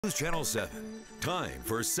News Channel 7. Time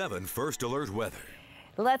for 7 First Alert weather.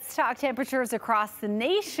 Let's talk temperatures across the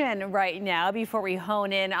nation right now before we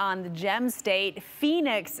hone in on the Gem State.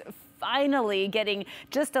 Phoenix finally getting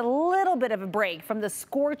just a little bit of a break from the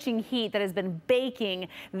scorching heat that has been baking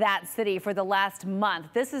that city for the last month.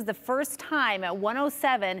 This is the first time at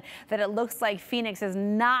 107 that it looks like Phoenix is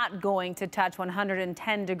not going to touch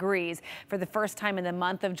 110 degrees for the first time in the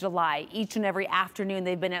month of July. Each and every afternoon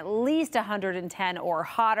they've been at least 110 or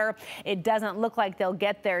hotter. It doesn't look like they'll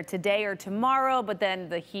get there today or tomorrow, but then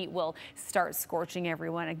the heat will start scorching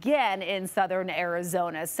everyone again in southern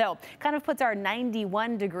Arizona. So kind of puts our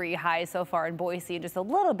 91 degree high so far in Boise in just a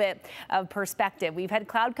little bit of perspective. We've had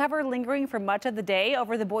cloud cover lingering for much of the day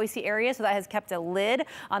over the Boise area, so that has kept a lid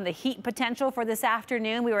on the heat potential for this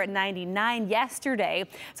afternoon. We were at 99 yesterday,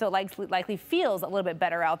 so it likely feels a little bit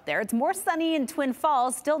better out there. It's more sunny in Twin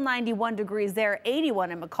Falls, still 91 degrees there,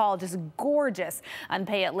 81 in McCall, just gorgeous on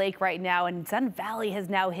Payette Lake right now, and Sun Valley has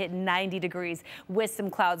now hit 90 degrees with some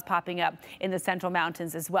clouds popping up in the central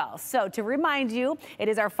mountains as well. So to remind you, it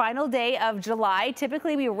is our final day of July.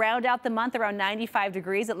 Typically we round out the month around 95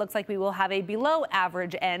 degrees. It looks like we will have a below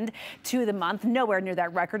average end to the month, nowhere near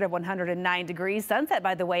that record of 109 degrees. Sunset,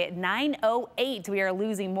 by the way, at 9:08. We are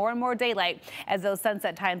losing more and more daylight as those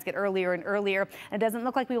sunset times get earlier and earlier. It doesn't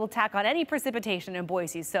look like we will tack on any precipitation in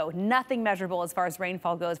Boise, so nothing measurable as far as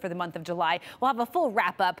rainfall goes for the month of July. We'll have a full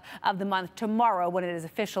wrap up of the month tomorrow when it is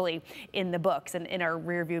officially in the books and in our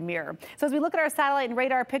rearview mirror. So as we look at our satellite and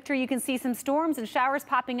radar picture, you can see some storms and showers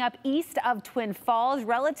popping up east of Twin Falls,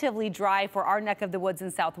 relatively dry for our neck of the woods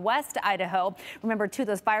in southwest Idaho. Remember, too,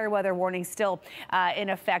 those fire weather warnings still in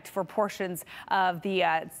effect for portions of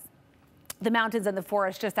the mountains and the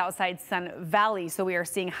forest just outside Sun Valley. So we are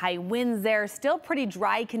seeing high winds there, still pretty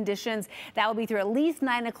dry conditions. That will be through at least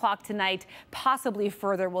 9 o'clock tonight, possibly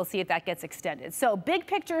further. We'll see if that gets extended. So big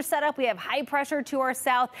picture setup. We have high pressure to our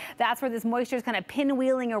south. That's where this moisture is kind of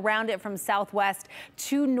pinwheeling around it from southwest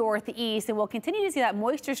to northeast. And we'll continue to see that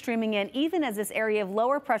moisture streaming in even as this area of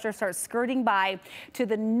lower pressure starts skirting by to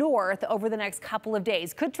the north over the next couple of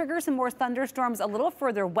days. Could trigger some more thunderstorms a little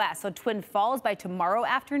further west. So Twin Falls by tomorrow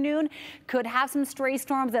afternoon could have some stray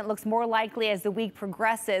storms, and it looks more likely as the week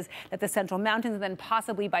progresses that the central mountains and then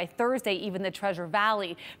possibly by Thursday even the Treasure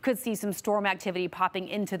Valley could see some storm activity popping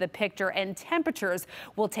into the picture, and temperatures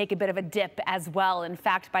will take a bit of a dip as well. In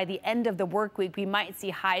fact, by the end of the work week we might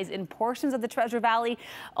see highs in portions of the Treasure Valley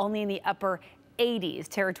only in the upper 80s,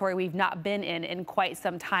 territory we've not been in quite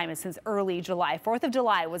some time, and since early July. 4th of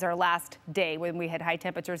July was our last day when we had high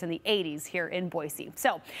temperatures in the 80s here in Boise.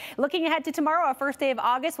 So looking ahead to tomorrow, our first day of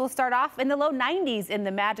August, we'll start off in the low 90s in the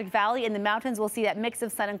Magic Valley. In the mountains, we'll see that mix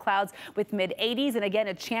of sun and clouds with mid 80s, and again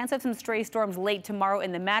a chance of some stray storms late tomorrow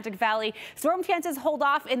in the Magic Valley. Storm chances hold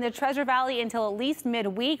off in the Treasure Valley until at least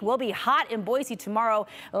midweek. We'll be hot in Boise tomorrow,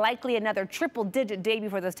 likely another triple-digit day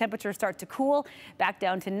before those temperatures start to cool back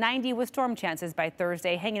down to 90 with storm chances by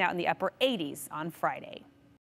Thursday, hanging out in the upper 80s on Friday.